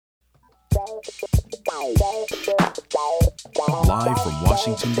Live from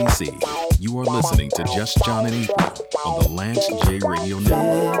Washington, D.C., you are listening to Just John and April on the Lance J Radio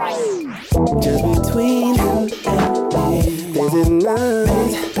Network. Just between you and me, there's a love,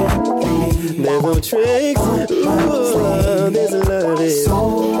 there's no tricks, ooh, there's a love.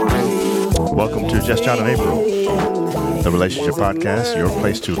 Welcome to Just John and April, the relationship podcast, your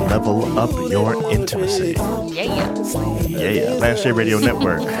place to level up your intimacy. Yeah. Lance J Radio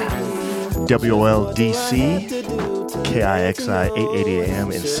Network, WOLDC, KIXI 880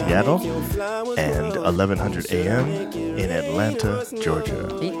 AM in Seattle, and 1100 AM in Atlanta, Georgia.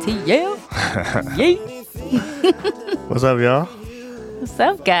 ATL. Yay. What's up, y'all? What's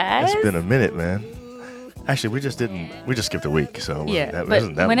up, guys? It's been a minute, man. Actually, we just skipped a week, so yeah.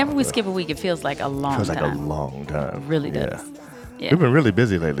 that whenever we skip a week, it feels like a long time. It feels like a long time. It really does. Yeah. We've been really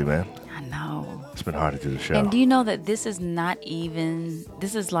busy lately, man. I know. It's been hard to do the show. And do you know that this is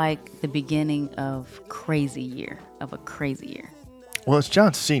like the beginning of a crazy year. Well, it's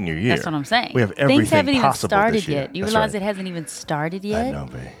John's senior year. That's what I'm saying. We have everything Things haven't even possible started this year. yet. You That's realize right. it hasn't even started yet? I know,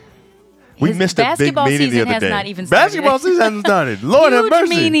 babe. We missed a big basketball meeting the season other has day. not even started. Basketball season hasn't started. Lord have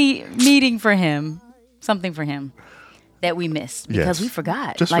mercy. Meeting for him, something for him that we missed because we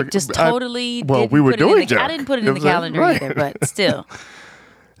forgot. Totally. We were doing it. I didn't put it in the calendar either, but still.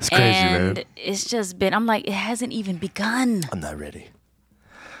 It's crazy, and man. it's just been, I'm like, it hasn't even begun. I'm not ready.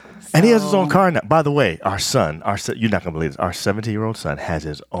 And he has his own car now. By the way, our son, you're not going to believe this, our 17-year-old son has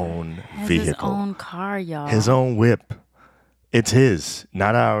his own vehicle. His own car, y'all. His own whip. It's his,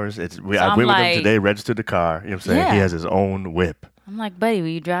 not ours. I went with him today, registered the car. You know what I'm saying? Yeah. He has his own whip. I'm like, buddy, will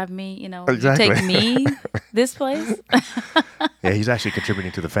you drive me, Exactly. you take me this place? Yeah, he's actually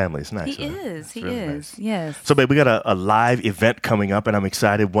contributing to the family. It's nice. He is. It's He really is. nice. Yes. So, babe, we got a live event coming up, and I'm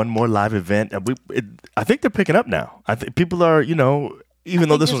excited. One more live event. And I think they're picking up now. I think people are, even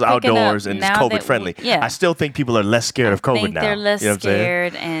though this was outdoors and it's COVID friendly, I still think people are less scared of COVID now. I think they're less you know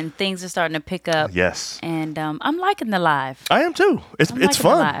scared, and things are starting to pick up. Yes. And I'm liking the live. I am too. It's liking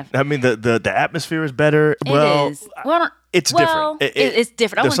fun. the live. I mean, the atmosphere is better. It is. It's different. It's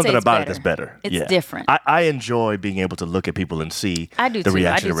different. There's something about it that's better. It's different. I enjoy being able to look at people and see the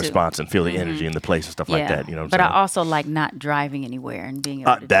reaction and response and feel the energy in the place and stuff like that. You know what I'm saying? saying? I also like not driving anywhere and being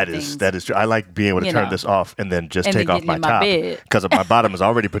able to that do things. is true. I like being able to turn this off and then just take off my top bed. because my bottom is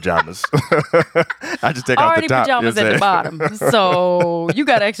already pajamas. I just take off the top. Pajamas at the bottom. So you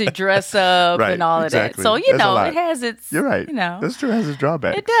got to actually dress up and all of that. So it has its. You're right. That's true. It has its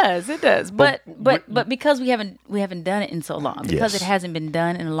drawbacks. It does. But because we haven't done it in so long, because it hasn't been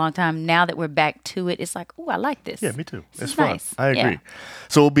done in a long time. Now that we're back to it, it's like, I like this. Yeah, me too. It's fun. Nice. I agree. Yeah.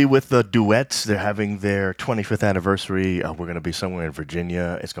 So we'll be with the Duets. They're having their 25th anniversary. We're going to be somewhere in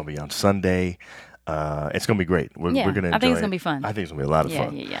Virginia. It's going to be on Sunday. It's going to be great. We're going to enjoy it. I think it's going to be fun. I think it's going to be a lot of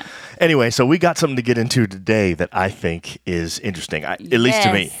fun. Yeah. Anyway, so we got something to get into today that I think is interesting, at least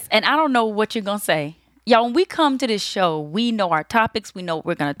to me. And I don't know what you're going to say. Y'all, when we come to this show, we know our topics, we know what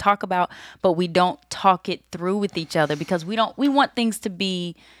we're going to talk about, but we don't talk it through with each other because we want things to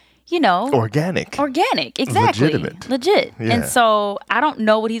be, organic, exactly. Legit. Yeah. And so I don't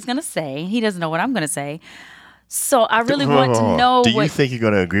know what he's going to say. He doesn't know what I'm going to say. So I really want to know Do you think you're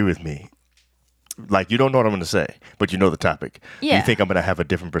going to agree with me? Like, you don't know what I'm going to say, but you know the topic. Yeah. Do you think I'm going to have a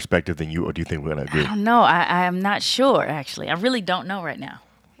different perspective than you, or do you think we're going to agree? I don't know. I am not sure, actually. I really don't know right now.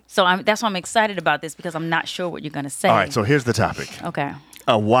 So that's why I'm excited about this, because I'm not sure what you're going to say. All right, so here's the topic. Okay.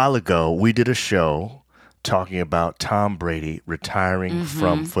 A while ago, we did a show talking about Tom Brady retiring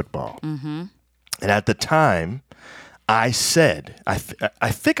from football. Mm-hmm. And at the time, I said, I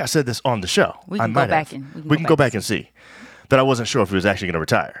think I said this on the show. We can go back and see that I wasn't sure if he was actually going to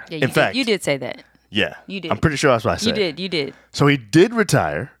retire. Yeah, in fact, you did say that. Yeah. You did. I'm pretty sure that's what I said. You did. So he did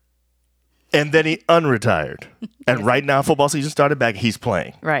retire. And then he unretired. And right now, football season started back. He's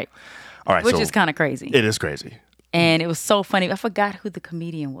playing. Right. All right. Which is kind of crazy. It is crazy. And it was so funny. I forgot who the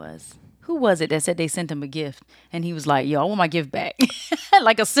comedian was. Who was it that said they sent him a gift? And he was like, I want my gift back.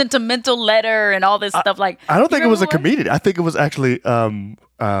 Like a sentimental letter and all this stuff. Like, I don't think it was a comedian. I think it was actually Peyton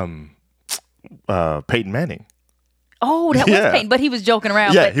Manning. Oh, that was Peyton, but he was joking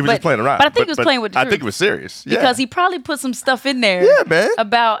around. Yeah, he was just playing around. But I think he was playing with the truth. I think it was serious. Yeah. Because he probably put some stuff in there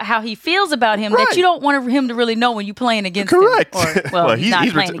about how he feels about him that you don't want him to really know when you're playing against him. Correct. Or, he's not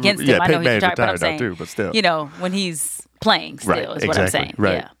playing against him. I know he's retired, but I'm saying, too, but still. When he's playing still is what I'm saying.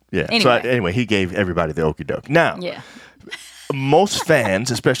 Right. Yeah. Anyway, he gave everybody the okie doke. Now, most fans,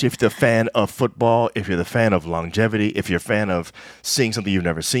 especially if you're a fan of football, if you're the fan of longevity, if you're a fan of seeing something you've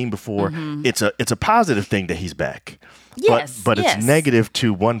never seen before, it's a positive thing that he's back. Yes, but it's negative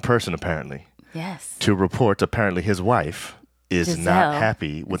to one person apparently. Yes. To report apparently his wife is not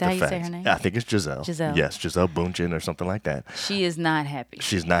happy with the fact. fact. I think it's Gisele. Yes, Gisele Bündchen or something like that. She is not happy.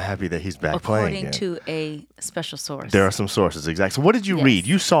 She's not happy that he's back playing again. According to a special source. There are some sources, exactly. So what did you read?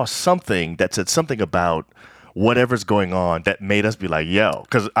 You saw something that said something about whatever's going on that made us be like, yo,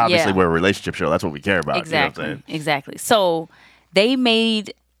 because obviously we're a relationship show. That's what we care about. Exactly. You know what I'm saying? Exactly. So they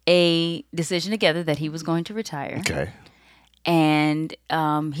made a decision together that he was going to retire. Okay. And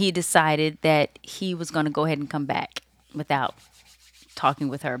he decided that he was going to go ahead and come back without talking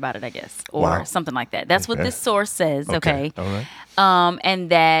with her about it, I guess, or something like that. That's what this source says. Okay. All right. And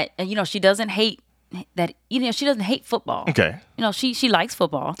that, she doesn't hate that, she doesn't hate football. Okay. She likes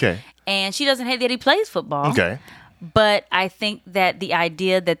football. Okay. And she doesn't hate that he plays football. Okay. But I think that the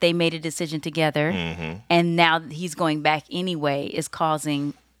idea that they made a decision together and now he's going back anyway is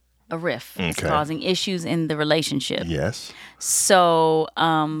causing a rift. It's causing issues in the relationship. Yes. So,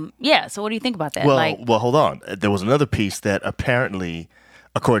 so what do you think about that? Well, hold on. There was another piece that apparently,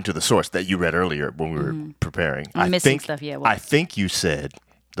 according to the source that you read earlier when we were preparing, I'm missing stuff, I think you said,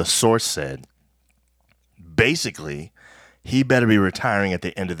 the source said, basically, he better be retiring at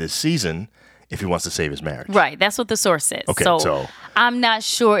the end of this season if he wants to save his marriage. Right. That's what the source says. Okay, so I'm not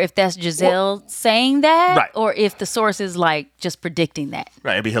sure if that's Gisele saying that or if the source is like just predicting that.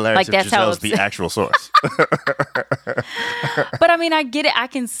 Right. It'd be hilarious if Gisele's the actual source. But I mean, I get it. I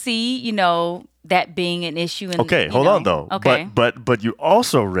can see, that being an issue. Hold on though. Okay. But you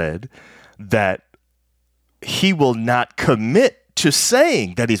also read that he will not commit to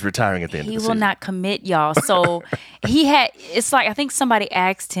saying that he's retiring at the end of the season. He will not commit, y'all. So it's like, I think somebody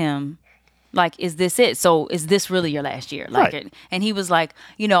asked him, like, is this it? So is this really your last year? Like, and he was like,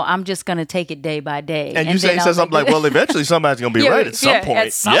 I'm just going to take it day by day. And you said something like, well, eventually somebody's going to be right at some point.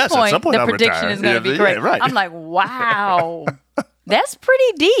 At some point, the prediction is going to be correct. Right. I'm like, wow, that's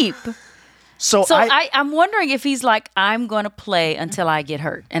pretty deep. So I'm wondering if he's like, I'm going to play until I get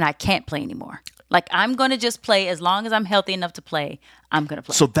hurt and I can't play anymore. Like, I'm going to just play as long as I'm healthy enough to play. I'm going to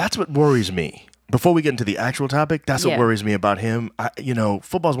play. So that's what worries me. Before we get into the actual topic, that's what worries me about him.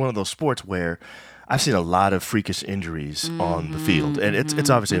 Football is one of those sports where I've seen a lot of freakish injuries on the field. And it's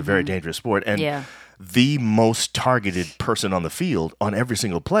obviously a very dangerous sport. And the most targeted person on the field on every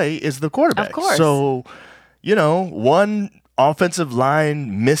single play is the quarterback. Of course. So, one offensive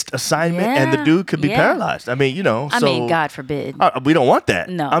line missed assignment and the dude could be paralyzed. I mean, God forbid. We don't want that.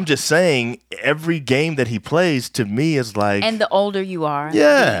 No. I'm just saying every game that he plays to me is like. And the older you are,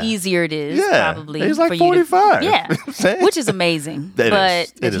 the easier it is probably. He's like for 45. You to, which is amazing.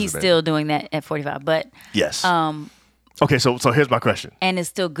 But he's amazing. Still doing that at 45. But yes. Okay, so here's my question. And is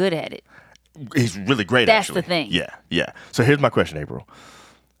still good at it. He's really great, That's actually. the thing. Yeah. So here's my question, April.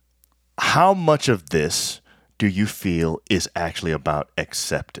 How much of this do you feel is actually about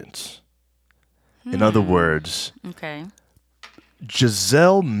acceptance? In other words,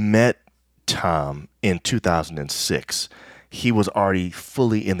 Gisele met Tom in 2006. He was already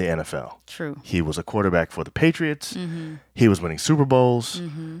fully in the NFL. True. He was a quarterback for the Patriots. He was winning Super Bowls.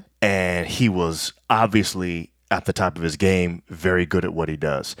 And he was obviously at the top of his game, very good at what he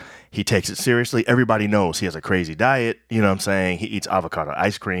does. He takes it seriously. Everybody knows he has a crazy diet. You know what I'm saying? He eats avocado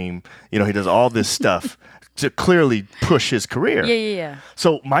ice cream. He does all this stuff to clearly push his career. Yeah.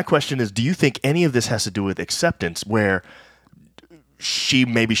 So my question is, do you think any of this has to do with acceptance, where she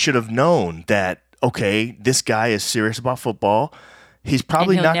maybe should have known that, okay, this guy is serious about football. He's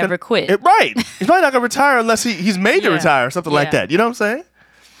probably not going to quit. Right. He's probably not going to retire unless he's made to retire or something like that. You know what I'm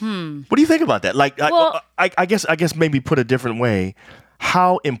saying? What do you think about that? Like, I guess maybe put a different way,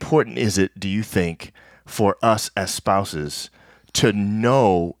 how important is it, do you think, for us as spouses to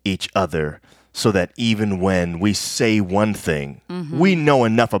know each other so that even when we say one thing, we know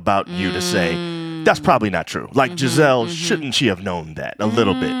enough about you to say, that's probably not true. Like Gisele, shouldn't she have known that a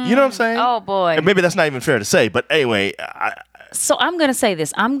little bit? You know what I'm saying? Oh, boy. And maybe that's not even fair to say, but anyway. So I'm going to say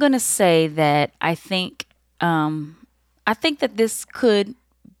this. I'm going to say that I think that this could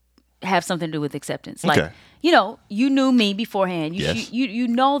have something to do with acceptance. Like, you knew me beforehand. You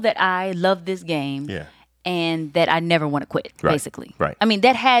know that I love this game. Yeah. And that I never want to quit, basically. Right. I mean,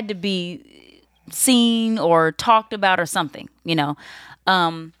 that had to be seen or talked about or something,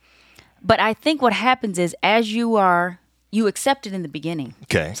 but I think what happens is as you accept it in the beginning.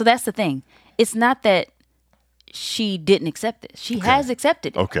 Okay. So that's the thing. It's not that she didn't accept it. She has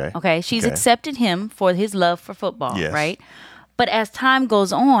accepted it. Okay. Okay. She's accepted him for his love for football, right? But as time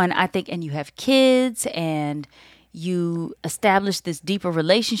goes on, I think, and you have kids and you establish this deeper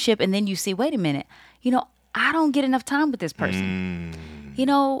relationship, and then you see, wait a minute, I don't get enough time with this person.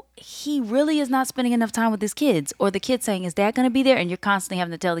 he really is not spending enough time with his kids. Or the kids saying, is Dad going to be there? And you're constantly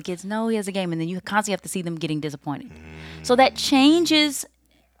having to tell the kids, no, he has a game. And then you constantly have to see them getting disappointed. So that changes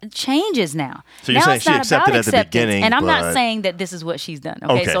now. So you're saying she accepted at the beginning. And I'm not saying that this is what she's done.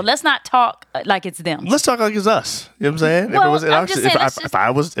 Okay. So let's not talk like it's them. Let's talk like it's us. You know what I'm saying? Well,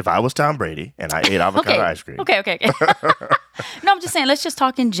 if I was Tom Brady and I ate avocado ice cream. Okay. No, I'm just saying, let's just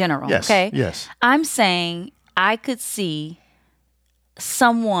talk in general. Yes, okay. Yes. I'm saying I could see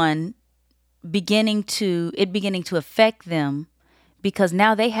someone beginning to affect them because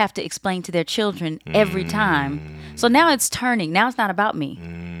now they have to explain to their children every time. So now it's turning. Now it's not about me.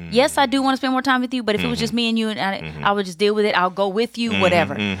 Yes, I do want to spend more time with you, but if it was just me and you, and I would just deal with it. I'll go with you,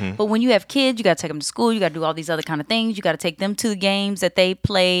 whatever. But when you have kids, you got to take them to school. You got to do all these other kind of things. You got to take them to the games that they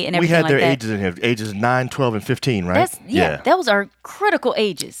play and everything like that. We had their ages in here, ages 9, 12, and 15, right? Those are critical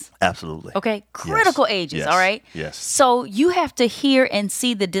ages. Absolutely. Okay? Critical ages, all right? Yes. So you have to hear and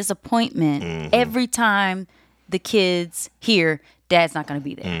see the disappointment every time the kids hear Dad's not going to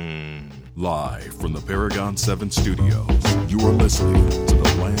be there. Live from the Paragon 7 studios, you are listening to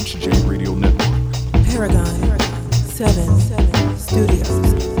the Blanche J Radio Network. Paragon 7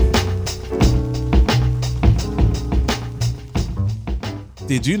 Studios.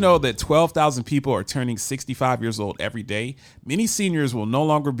 Did you know that 12,000 people are turning 65 years old every day? Many seniors will no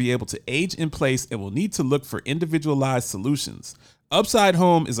longer be able to age in place and will need to look for individualized solutions. Upside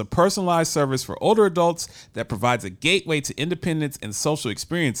Home is a personalized service for older adults that provides a gateway to independence and social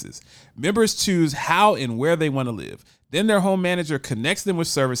experiences. Members choose how and where they want to live. Then their home manager connects them with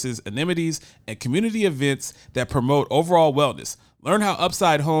services, amenities, and community events that promote overall wellness. Learn how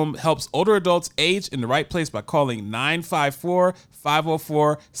Upside Home helps older adults age in the right place by calling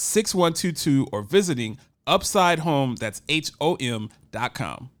 954-504-6122 or visiting UpsideHome, that's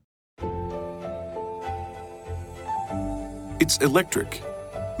HOM.com. It's electric,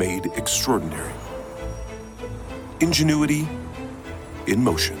 made extraordinary. Ingenuity in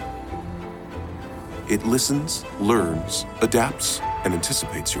motion. It listens, learns, adapts, and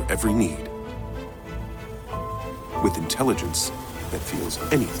anticipates your every need. With intelligence that feels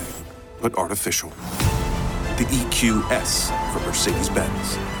anything but artificial. The EQS from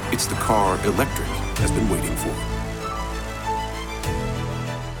Mercedes-Benz. It's the car electric has been waiting for.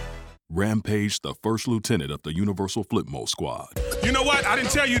 Rampage, the first lieutenant of the Universal Flipmo Squad. You know what? I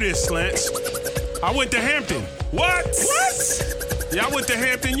didn't tell you this, Lance. I went to Hampton. What? Yeah, I went to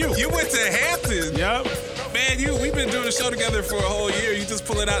Hampton U. You went to Hampton? Yep. Man, we've been doing a show together for a whole year. You just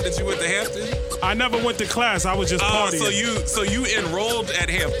pull it out that you went to Hampton? I never went to class. I was just partying. So you enrolled at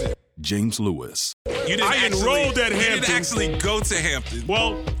Hampton? James Lewis. I enrolled at Hampton. You didn't actually go to Hampton.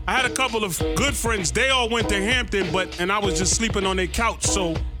 Well, I had a couple of good friends. They all went to Hampton, and I was just sleeping on their couch,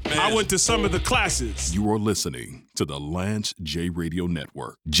 so I went to some of the classes. You are listening to the Lance J Radio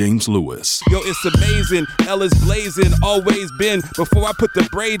Network. James Lewis. Yo, it's amazing. Ella's blazing, always been. Before I put the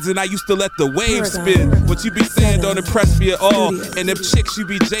braids in, I used to let the waves spin. What you be saying don't impress me at all. And them chicks you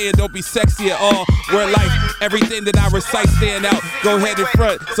be jaying don't be sexy at all. Where like everything that I recite stand out. Go ahead in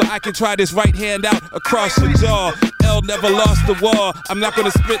front so I can try this right hand out across your jaw. L never lost the war. I'm not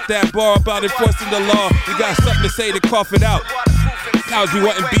gonna spit that bar about enforcing the law. You got something to say to cough it out. Cows be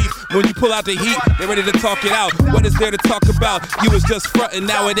wanting beef. When you pull out the heat, they ready to talk it out. What is there to talk about? You was just frontin',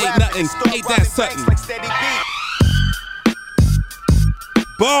 now it ain't nothing. Ain't that something?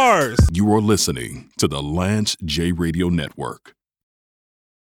 Bars. You are listening to the Lance J Radio Network.